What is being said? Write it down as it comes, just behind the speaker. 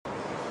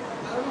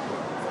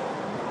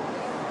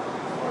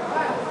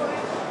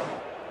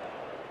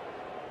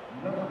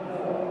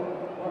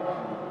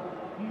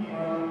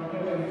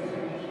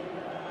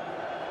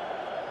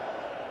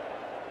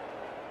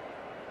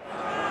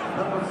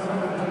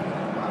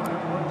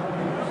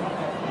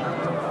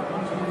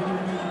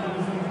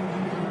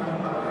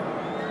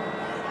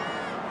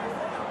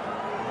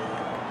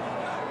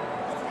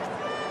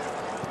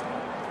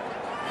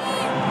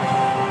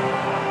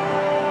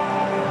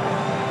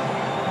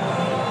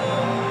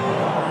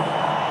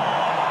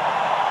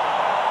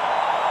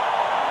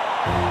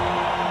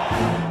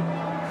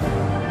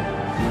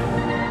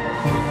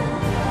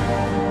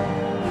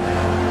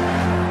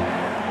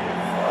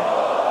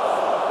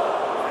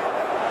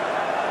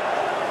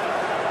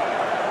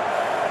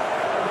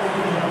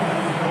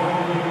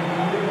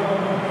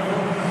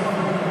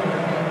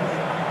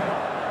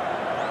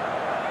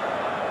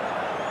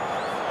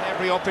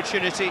Every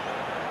opportunity.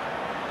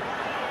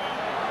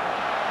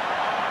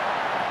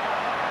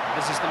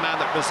 This is the man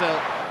that Brazil.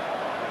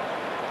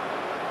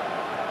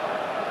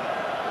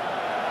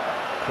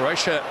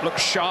 Croatia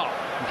looks sharp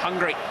and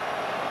hungry.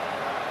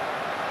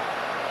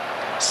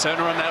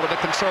 Cerner on there with the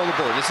control the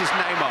ball. This is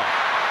Neymar.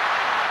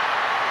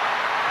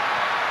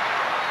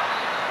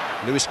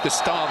 Luis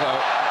Gustavo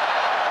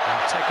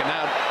taken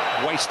out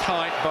waist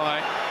height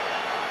by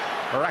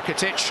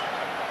Rakitic.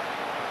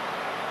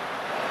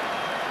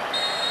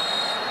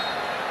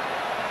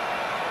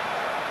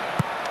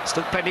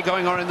 Still plenty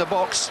going on in the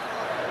box.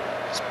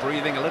 He's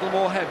breathing a little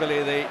more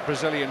heavily, the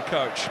Brazilian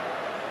coach.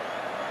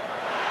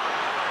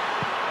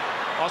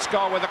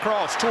 Oscar with a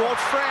cross towards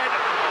Fred.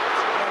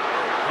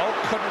 Oh,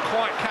 couldn't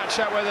quite catch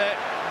up with it.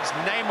 It's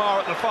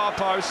Neymar at the far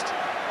post.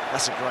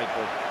 That's a great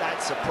ball.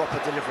 That's a proper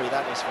delivery,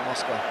 that is, from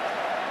Oscar.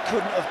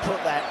 Couldn't have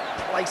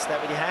placed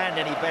that with your hand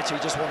any better.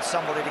 He just wants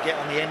somebody to get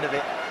on the end of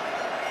it.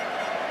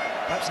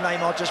 Perhaps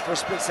Neymar, just for a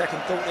split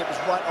second, thought it was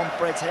right on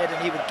Fred's head and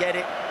he would get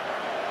it.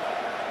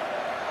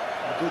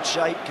 In good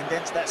shape,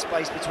 condensed that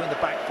space between the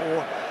back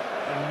four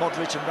and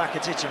Modric and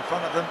Rakitic in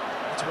front of them.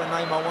 That's where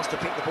Neymar wants to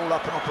pick the ball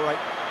up and operate.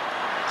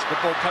 It's the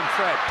ball come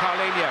Fred,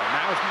 Paulinho,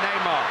 now it's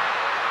Neymar.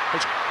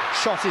 His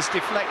shot is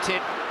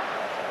deflected.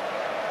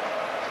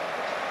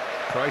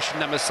 Croatian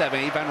number 7,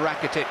 Ivan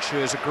Rakitic, who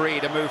has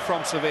agreed to move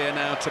from Sevilla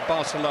now to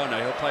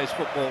Barcelona. He'll play his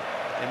football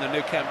in the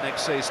new camp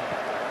next season.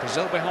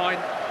 Brazil behind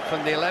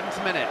from the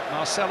 11th minute.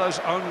 Marcelo's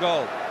own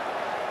goal.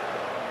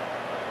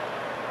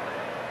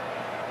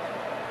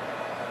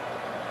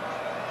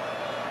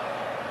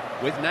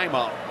 With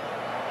Neymar.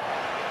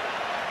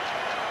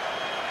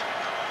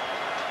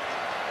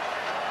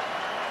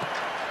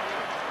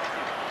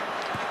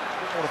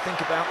 More to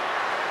think about.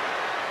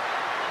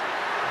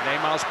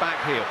 Neymar's back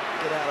heel.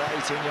 Get out of that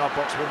 18-yard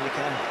box when you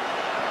can.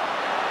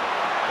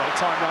 Well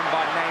time run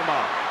by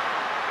Neymar.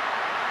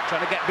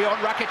 Trying to get beyond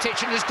Rakitic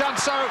and has done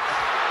so.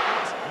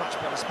 Much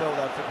better spell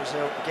though for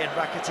Brazil. Again,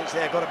 Rakitic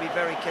there, got to be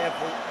very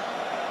careful.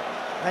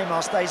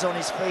 Neymar stays on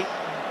his feet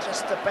and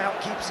just about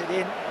keeps it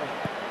in.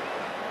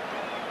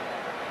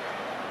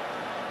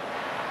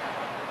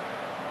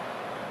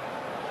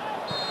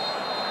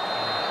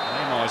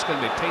 Neymar is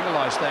going to be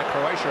penalised there.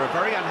 Croatia are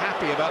very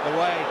unhappy about the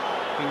way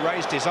he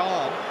raised his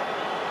arm.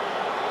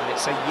 And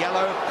it's a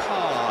yellow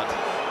card.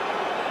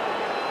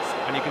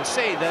 And you can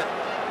see that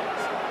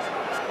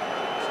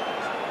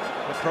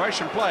the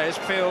Croatian players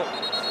feel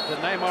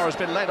that Neymar has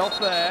been let off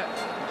there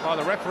by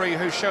the referee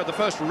who showed the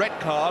first red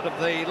card of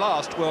the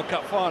last World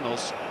Cup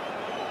finals.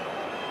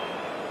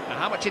 And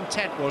how much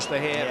intent was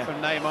there here from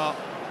Neymar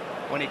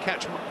when he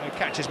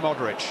catches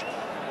Modric?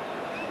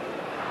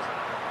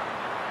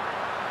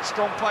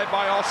 Strong play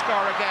by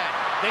Oscar again.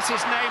 This is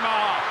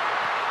Neymar.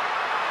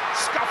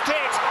 Scuffed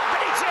it,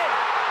 beat it!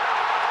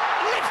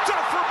 Lift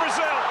off for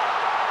Brazil.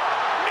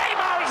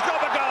 Neymar has got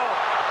the goal,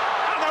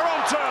 and they're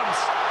on terms.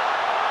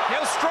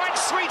 He'll strike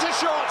sweeter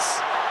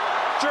shots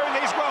during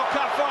these World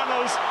Cup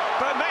finals,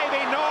 but maybe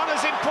not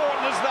as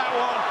important as that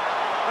one.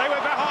 They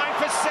were behind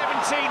for 17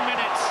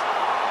 minutes.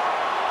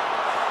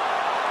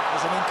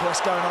 There's an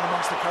inquest going on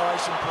amongst the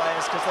Croatian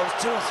players because there was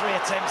 2 or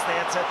 3 attempts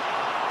there to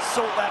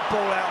sort that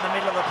ball out in the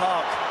middle of the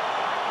park.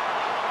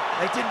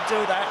 They didn't do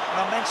that, and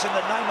I mentioned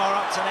that Neymar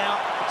up to now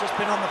had just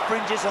been on the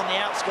fringes, on the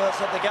outskirts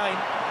of the game.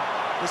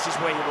 This is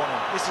where you want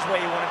him. This is where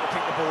you want him to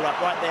pick the ball up,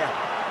 right there.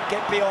 Get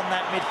beyond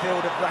that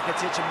midfield of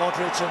Rakitic and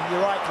Modric, and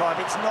you're right, Clive,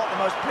 it's not the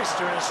most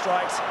blistering of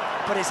strikes,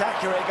 but it's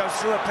accurate. It goes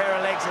through a pair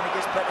of legs and it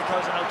gives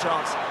Petikosa no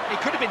chance. He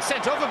could have been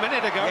sent off a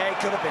minute ago. Yeah, he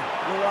could have been.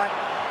 You're right.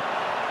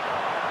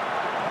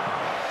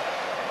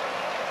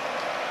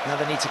 Now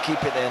they need to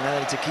keep it there. Now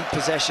they need to keep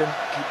possession,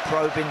 keep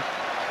probing,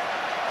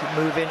 keep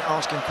moving,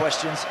 asking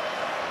questions.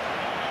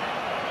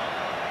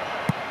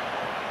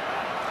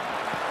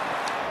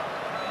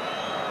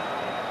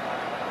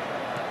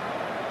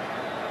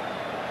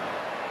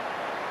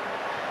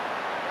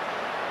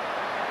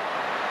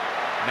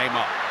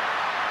 Neymar.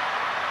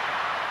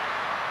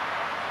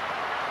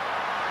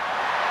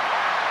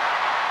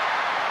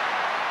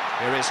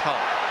 Here is Hull.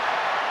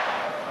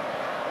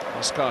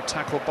 Oscar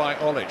tackled by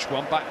Olic,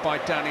 one back by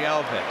Dani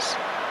Alves.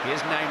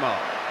 Here's Neymar.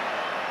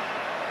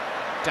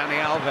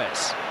 Dani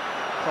Alves.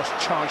 Cross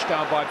charged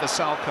down by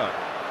Vasalko.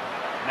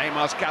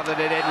 Neymar's gathered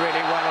it in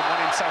really well and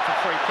won himself a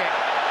free kick.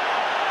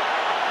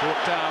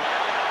 Brought down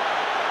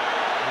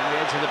on the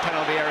edge of the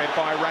penalty area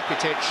by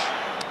Rakitic.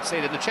 See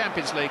it in the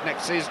Champions League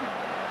next season.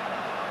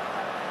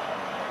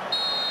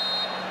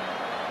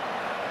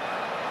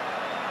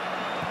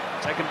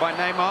 Taken by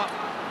Neymar.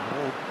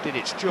 Oh, did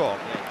its job.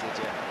 Yeah, it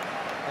did, yeah.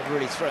 Never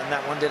really threatened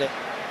that one, did it?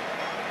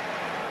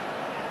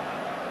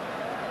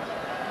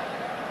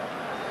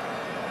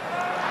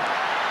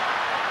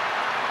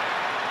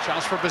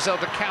 Chance for Brazil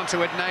to counter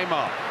with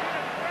Neymar.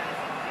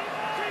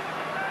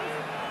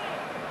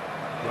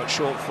 Got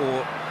short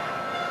for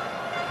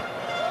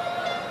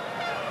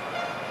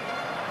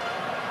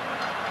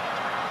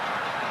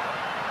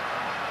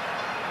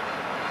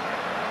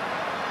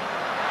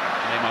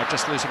Neymar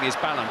just losing his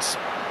balance.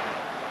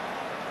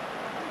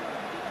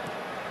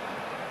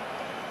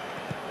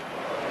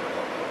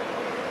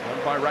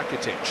 Won by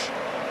Rakitic.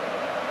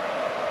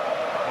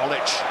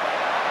 Olic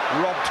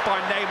robbed by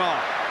Neymar.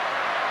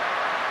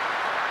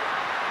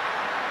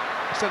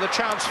 So the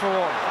chance for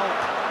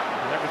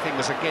Hulk, everything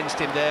was against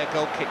him there,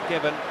 goal kick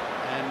given,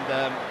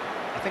 and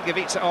I think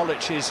Ivica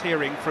Olic is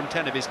hearing from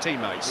 10 of his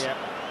teammates. Yeah,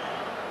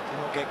 did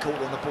not get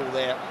caught on the ball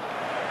there.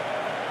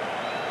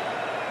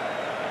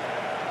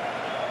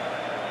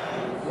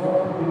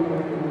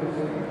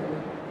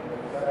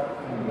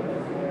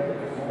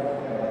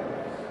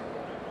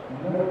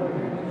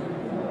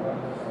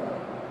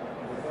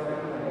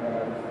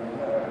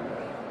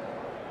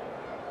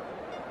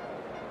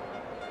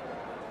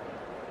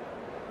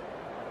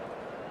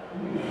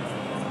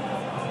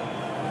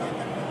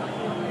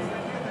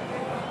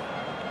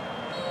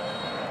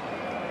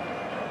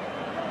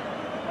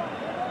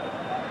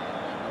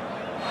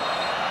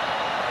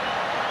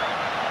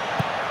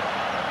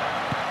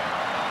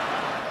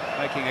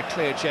 Making a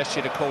clear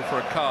gesture to call for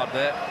a card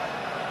there.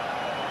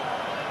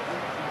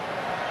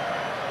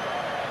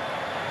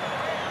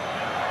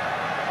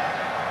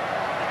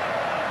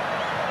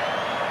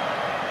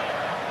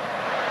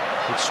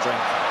 Good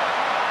strength.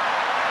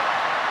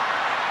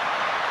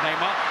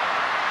 Neymar.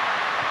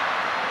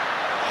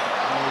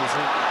 Oh,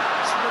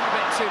 it's a little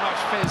bit too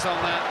much fizz on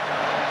that.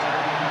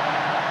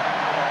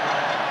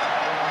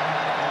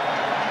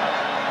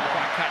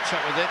 Can't catch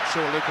up with it.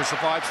 Sure, Lucas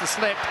survives the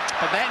slip,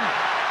 but then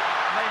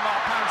Neymar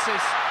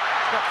pounces.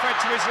 He's got Fred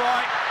to his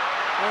right.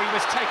 Or he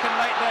was taken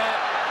late there,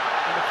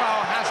 and the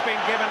foul has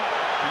been given.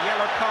 A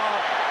yellow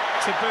card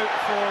to boot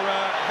for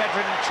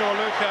veteran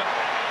Chorluka.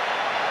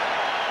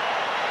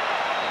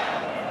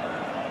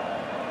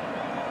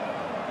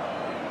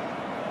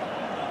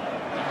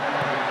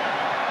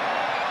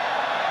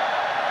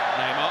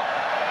 Neymar.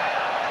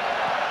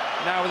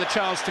 Now with a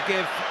chance to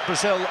give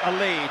Brazil a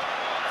lead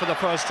for the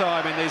first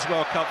time in these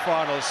World Cup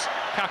finals.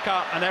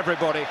 Kaká and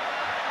everybody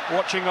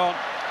watching on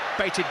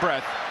bated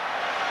breath.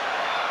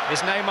 Is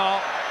Neymar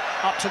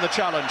up to the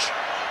challenge?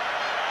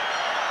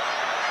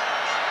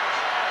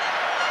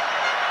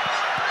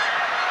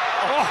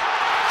 Oh,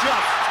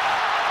 just,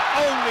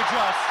 only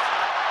just.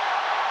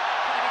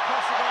 Teddy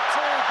Costa got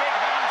two big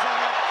hands on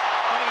it,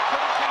 but he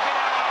couldn't keep it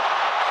out.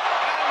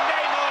 And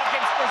Neymar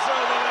gives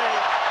Brazil the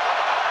lead.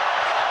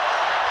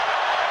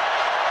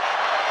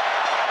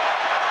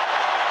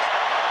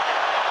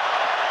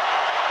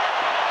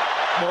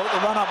 Well,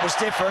 the run-up was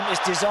different.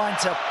 It's designed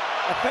to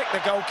affect the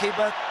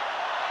goalkeeper.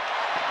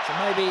 So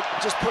maybe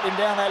just put him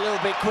down that little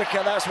bit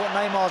quicker. That's what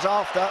Neymar's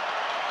after.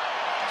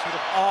 Sort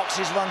of arcs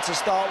his run to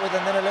start with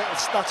and then a little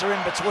stutter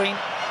in between.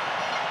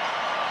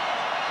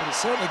 But it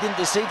certainly didn't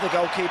deceive the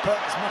goalkeeper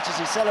as much as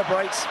he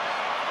celebrates.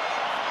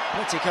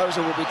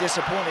 Pleticosa will be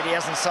disappointed he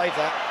hasn't saved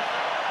that.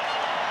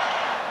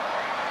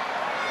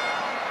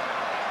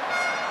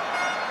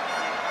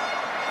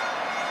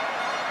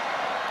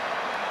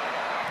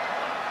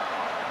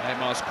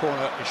 Neymar's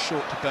corner is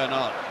short to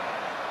Bernard.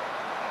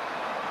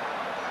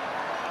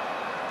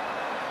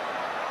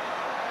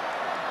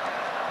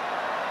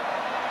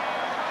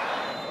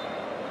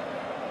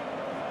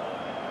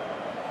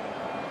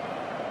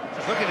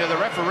 Just looking at the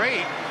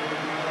referee.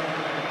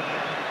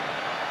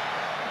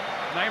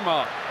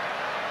 Neymar.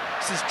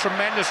 This is a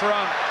tremendous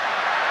run.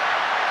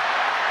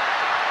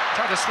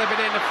 Try to slip it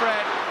in to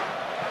Fred.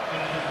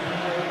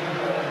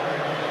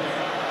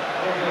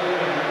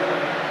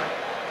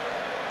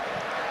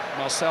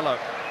 Marcelo.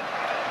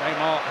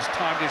 Neymar has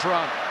timed his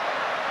run.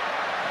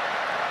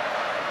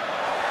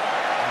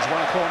 He's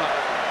won a corner.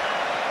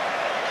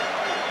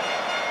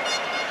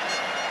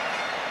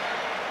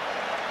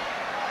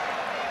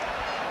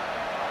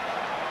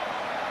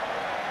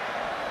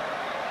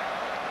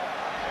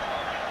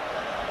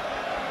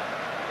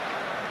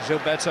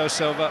 Gilberto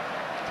Silva,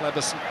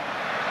 Cleberson.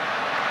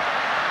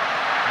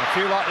 A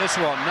few like this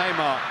one,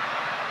 Neymar.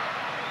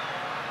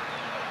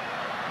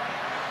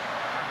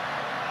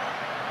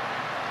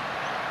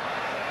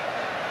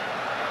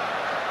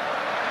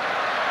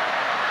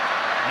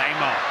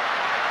 Neymar.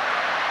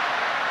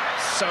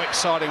 So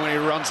exciting when he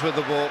runs with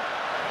the ball.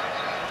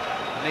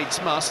 Needs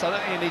must. I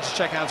don't think he needs to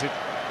check hands with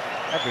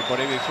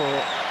everybody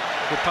before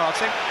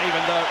departing,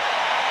 even though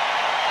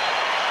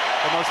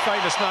the most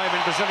famous name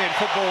in Brazilian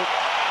football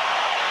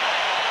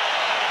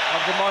of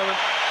the moment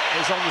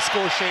is on the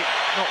score sheet,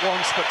 not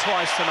once but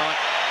twice tonight.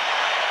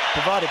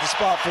 Provided the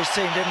spark for his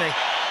team, didn't he?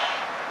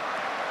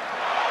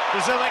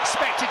 Brazil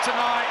expected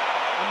tonight,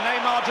 and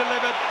Neymar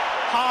delivered.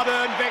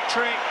 Hard-earned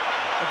victory,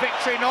 a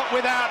victory not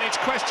without its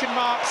question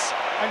marks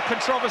and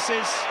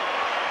controversies,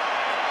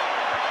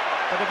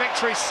 but a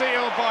victory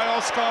sealed by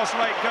Oscar's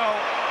late goal,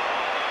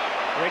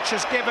 which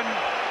has given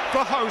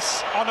the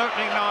hosts on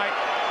opening night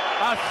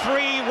a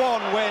 3-1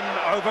 win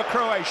over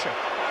Croatia.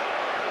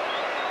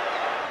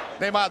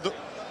 Neymar,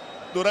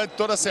 durante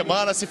toda a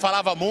semana se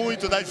falava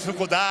muito da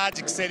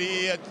dificuldade que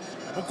seria,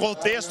 um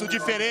contexto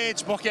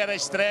diferente porque era a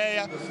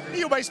estreia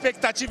e uma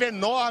expectativa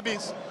enorme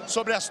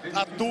sobre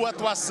a tua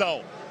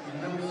atuação.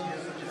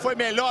 Foi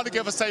melhor do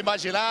que você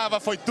imaginava,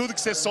 foi tudo que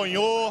você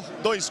sonhou,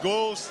 2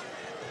 gols.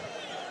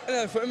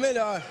 Foi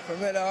melhor,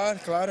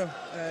 claro.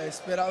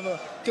 Esperava,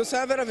 o que eu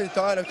sonhava era a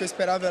vitória, o que eu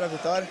esperava era a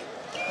vitória.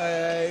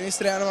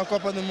 Estrear numa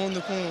Copa do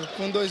Mundo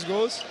com 2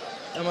 gols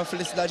é uma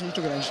felicidade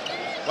muito grande.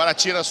 Agora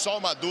tira só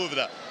uma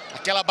dúvida,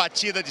 aquela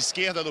batida de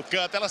esquerda no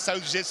canto, ela saiu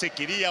do jeito que você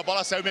queria, a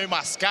bola saiu meio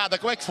mascada,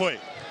 como é que foi?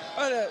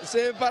 Olha, se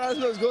reparar os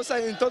meus gols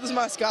saem todos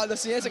mascados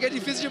assim, esse aqui é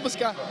difícil de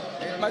buscar.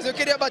 Mas eu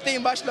queria bater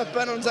embaixo da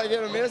perna no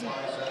zagueiro mesmo,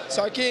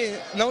 só que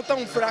não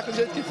tão fraco do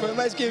jeito que foi,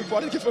 mas o que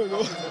importa é que foi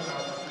gol.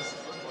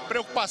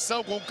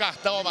 Preocupação com o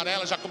cartão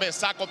amarelo, já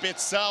começar a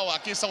competição,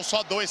 aqui são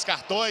só 2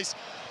 cartões.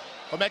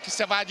 Como é que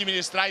você vai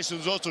administrar isso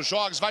nos outros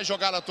jogos? Vai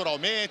jogar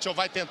naturalmente ou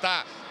vai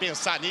tentar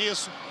pensar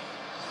nisso?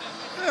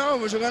 Não,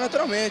 vou jogar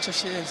naturalmente,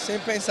 achei, sem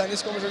pensar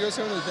nisso como eu joguei o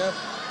segundo tempo.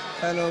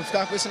 Não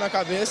ficar com isso na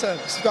cabeça,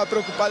 se ficar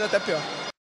preocupado é até pior.